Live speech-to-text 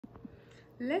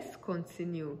let's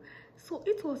continue. So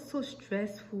it was so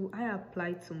stressful. I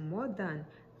applied to more than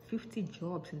 50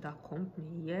 jobs in that company.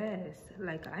 Yes,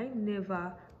 like I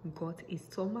never got a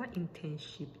summer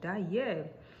internship that year.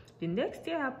 The next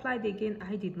year I applied again,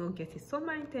 I did not get a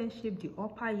summer internship. The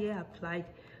upper year I applied,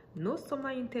 no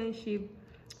summer internship.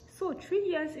 So 3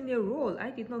 years in a row I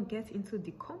did not get into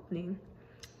the company.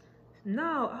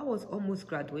 Now I was almost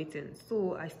graduating,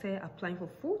 so I started applying for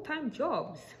full-time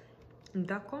jobs in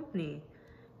that company.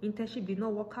 Internship did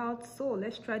not work out, so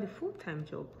let's try the full-time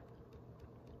job.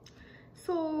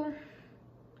 So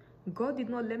God did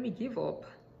not let me give up.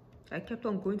 I kept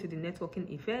on going to the networking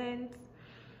events.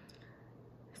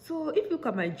 So if you look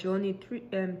at my journey,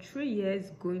 3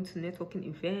 years going to networking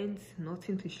events,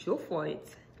 nothing to show for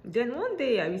it. Then one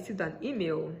day I received an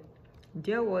email.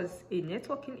 There was a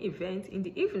networking event in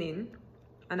the evening,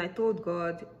 and I told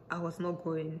God I was not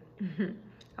going.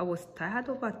 I was tired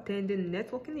of attending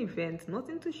networking events,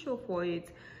 nothing to show for it.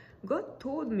 God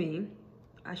told me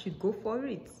I should go for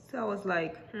it. So I was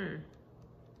like,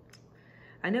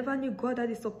 I never knew God had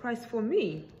a surprise for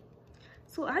me.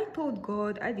 So I told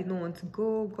God I did not want to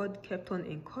go. God kept on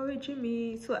encouraging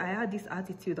me. So I had this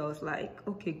attitude. I was like,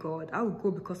 okay, God, I will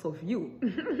go because of you.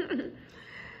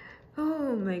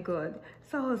 Oh my God.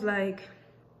 So I was like,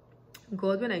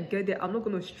 God, when I get there, I'm not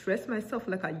going to stress myself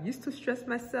like I used to stress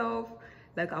myself.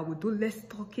 Like I would do less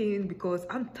talking because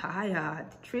I'm tired.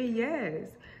 3 years.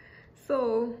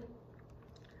 So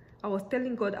I was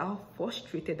telling God how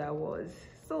frustrated I was.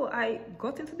 So I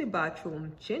got into the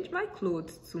bathroom, changed my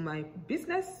clothes to my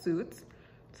business suit.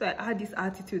 So I had this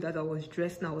attitude that I was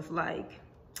dressed, and I was like,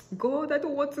 God, I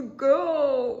don't want to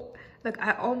go. Like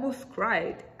I almost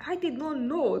cried. I did not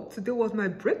know today was my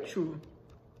breakthrough.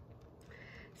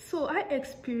 So I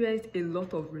experienced a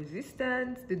lot of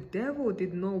resistance. The devil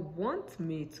did not want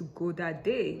me to go that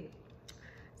day.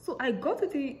 So I got to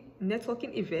the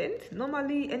networking event.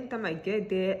 Normally, anytime I get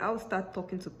there, I'll start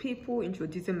talking to people,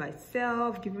 introducing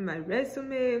myself, giving my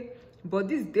resume. But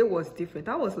this day was different.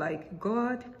 I was like,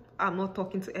 God, I'm not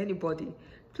talking to anybody.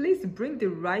 Please bring the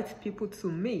right people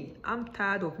to me. I'm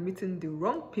tired of meeting the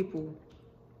wrong people.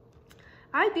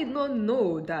 I did not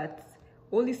know that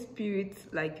Holy Spirit,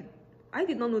 I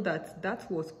did not know that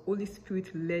that was Holy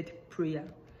Spirit-led prayer.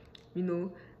 You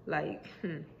know,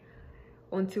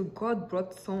 until God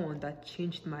brought someone that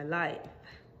changed my life.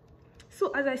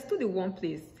 So as I stood in one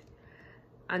place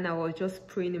and I was just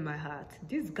praying in my heart,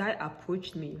 this guy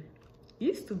approached me. He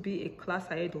used to be a class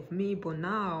ahead of me, but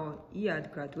now he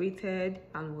had graduated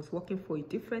and was working for a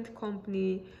different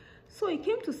company. So he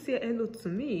came to say hello to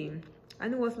me,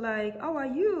 and he was like, how are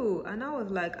you? And I was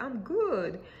like, I'm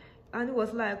good. And he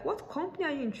was like, what company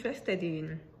are you interested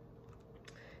in?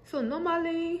 So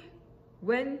normally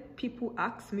when people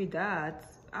ask me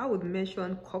that, I would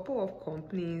mention a couple of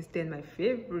companies, then my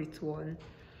favorite one.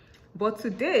 But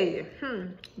today,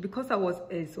 because I was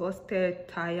exhausted,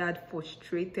 tired,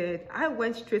 frustrated, I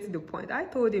went straight to the point. I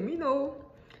told him, you know,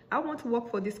 I want to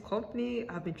work for this company.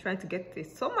 I've been trying to get a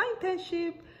summer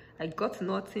internship. I got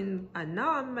nothing, and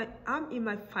now I'm in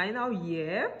my final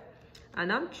year,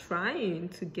 and I'm trying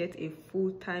to get a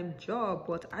full-time job,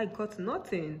 but I got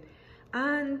nothing.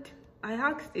 And I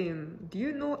asked him, do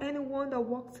you know anyone that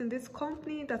works in this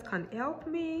company that can help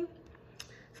me?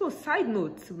 So side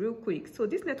note real quick, so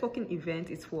this networking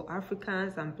event is for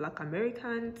Africans and Black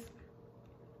Americans.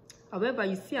 However,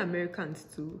 you see Americans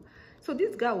too. So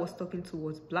this guy was talking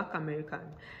towards Black American.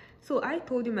 So I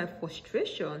told him my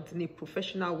frustrations in a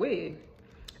professional way.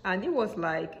 And he was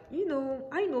like, you know,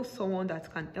 I know someone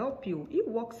that can help you. He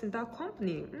works in that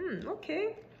company.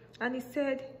 Okay. And he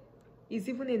said, he's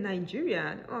even a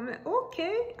Nigerian. I'm like,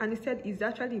 okay. And he said he's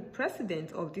actually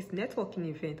president of this networking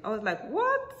event. I was like,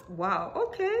 what? Wow,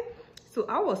 okay. So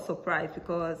I was surprised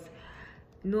because,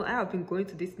 you know, I have been going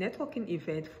to this networking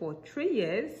event for 3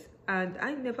 years and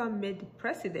I never met the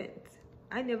president.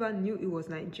 I never knew he was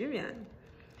Nigerian.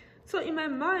 So in my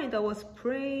mind, I was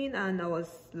praying and I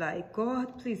was like,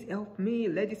 God, please help me.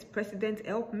 Let this president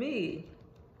help me.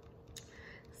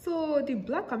 So the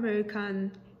Black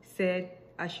American said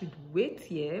I should wait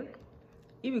here.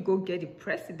 He will go get the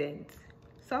president.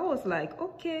 So I was like,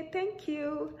 okay, thank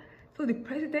you. So the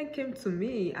president came to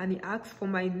me and he asked for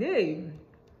my name.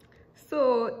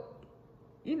 So,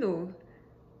 you know,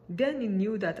 then he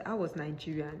knew that I was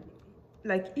Nigerian.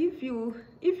 Like if you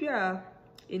are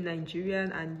a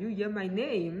Nigerian and you hear my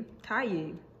name,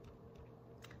 Taye,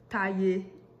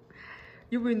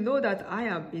 you will know that I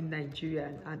am a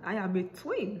Nigerian and I am a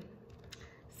twin.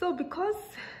 So because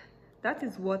that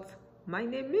is what my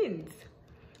name means.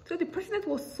 So the president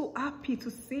was so happy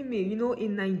to see me, you know,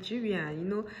 in Nigeria, you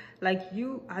know, like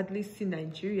you hardly see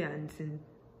Nigerians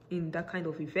in that kind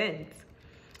of event.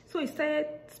 So he started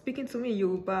speaking to me in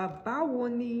Yoruba,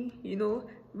 Bawoni, you know,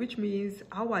 which means,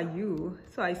 how are you?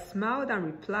 So I smiled and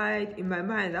replied. In my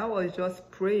mind, I was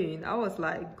just praying. I was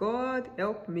like, God,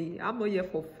 help me. I'm not here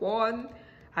for fun.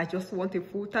 I just want a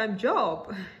full-time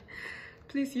job.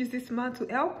 Please use this man to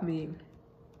help me.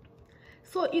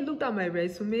 So he looked at my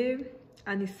resume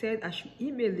and he said I should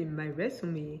email him my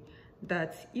resume,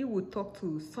 that he would talk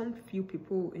to some few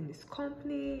people in his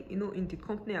company, you know, in the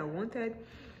company I wanted,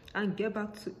 and get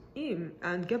back to him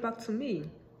and get back to me.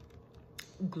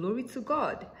 Glory to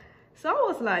God. So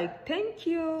I was like, thank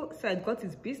you. So I got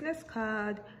his business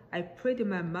card. I prayed in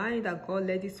my mind that God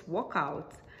let this work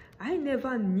out. I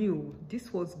never knew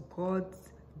this was God's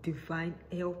divine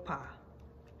helper.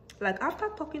 Like after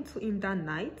talking to him that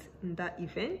night in that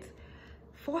event,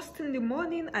 first in the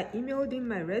morning, I emailed him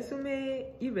my resume.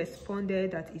 He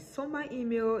responded that he saw my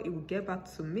email, he would get back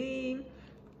to me.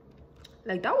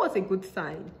 Like that was a good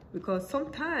sign, because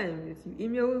sometimes you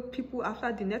email people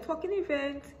after the networking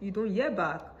event, you don't hear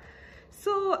back.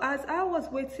 So as I was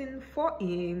waiting for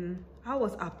him, I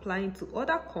was applying to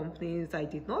other companies I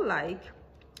did not like,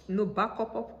 you know,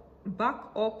 backup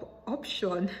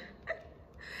option.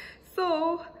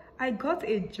 So I got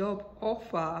a job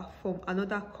offer from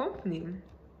another company,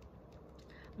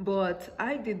 but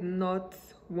I did not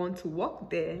want to work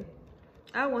there.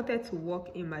 I wanted to work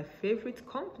in my favorite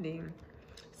company.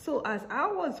 So as I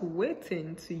was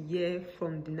waiting to hear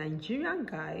from the Nigerian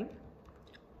guy,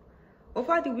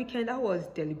 over the weekend I was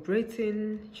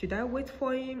deliberating, should I wait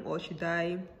for him or should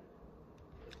I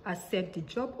accept the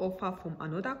job offer from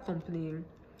another company?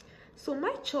 So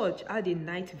my church had a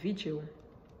night vigil.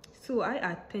 So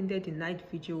I attended the night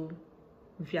vigil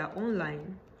via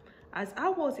online. As I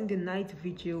was in the night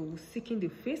vigil seeking the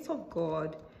face of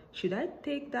God, should I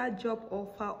take that job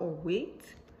offer or wait?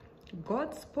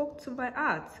 God spoke to my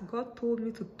heart. God told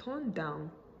me to turn down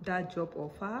that job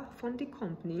offer from the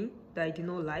company that I did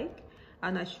not like,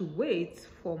 and I should wait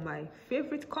for my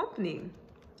favorite company.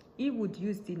 He would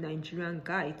use the Nigerian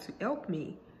guy to help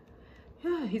me.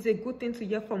 Yeah, it's a good thing to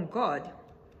hear from God.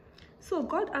 So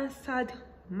God answered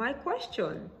my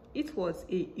question. It was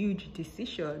a huge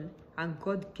decision, and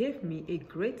God gave me a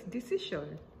great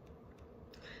decision.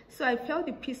 So I felt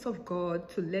the peace of God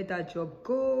to let that job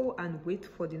go and wait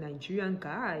for the Nigerian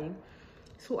guy.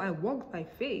 So I walked by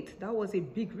faith. That was a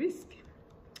big risk.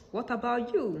 What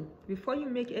about you? Before you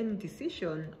make any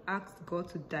decision, ask God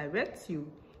to direct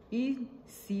you. He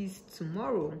sees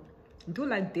tomorrow. Do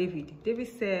like David. David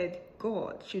said,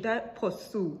 God, should I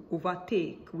pursue,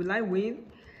 overtake? Will I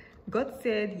win? God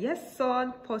said, yes,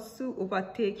 son, pursue,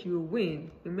 overtake, you will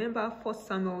win. Remember 1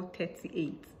 Samuel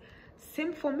 38.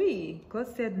 Same for me. God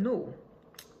said, no,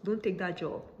 don't take that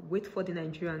job. Wait for the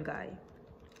Nigerian guy.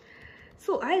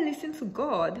 So I listened to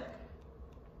God.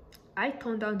 I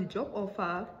turned down the job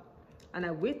offer and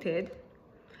I waited.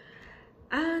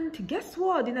 And guess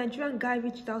what? The Nigerian guy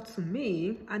reached out to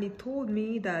me and he told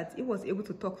me that he was able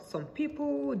to talk to some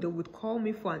people. They would call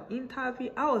me for an interview.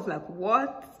 I was like,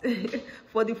 what?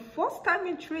 For the first time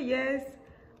in 3 years,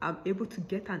 I'm able to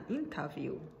get an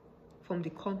interview from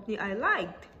the company I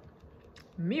liked.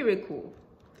 Miracle.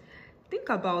 Think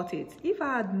about it. If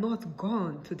I had not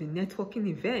gone to the networking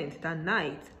event that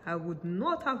night, I would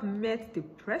not have met the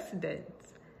president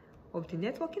of the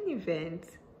networking event.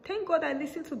 Thank God I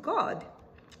listened to God.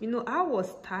 You know, I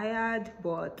was tired,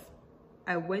 but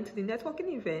I went to the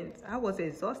networking event. I was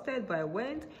exhausted, but I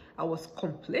went. I was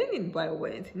complaining, but I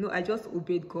went. You know, I just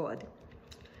obeyed God.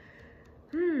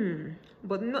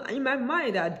 But no, in my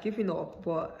mind, I had given up,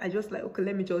 but I just like, okay,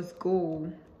 let me just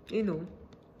go, you know.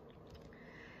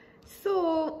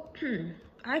 So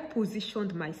I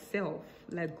positioned myself,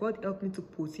 like God helped me to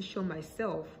position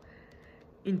myself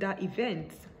in that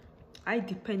event. I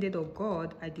depended on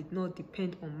God. I did not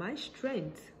depend on my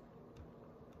strength.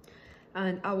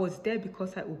 And I was there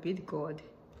because I obeyed God.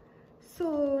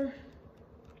 So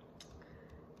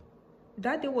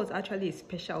that day was actually a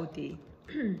special day.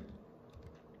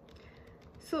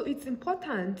 So it's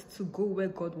important to go where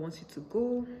God wants you to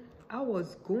go. I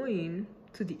was going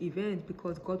to the event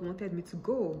because God wanted me to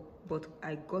go, but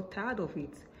I got tired of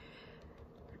it.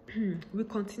 We'll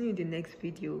continue in the next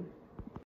video.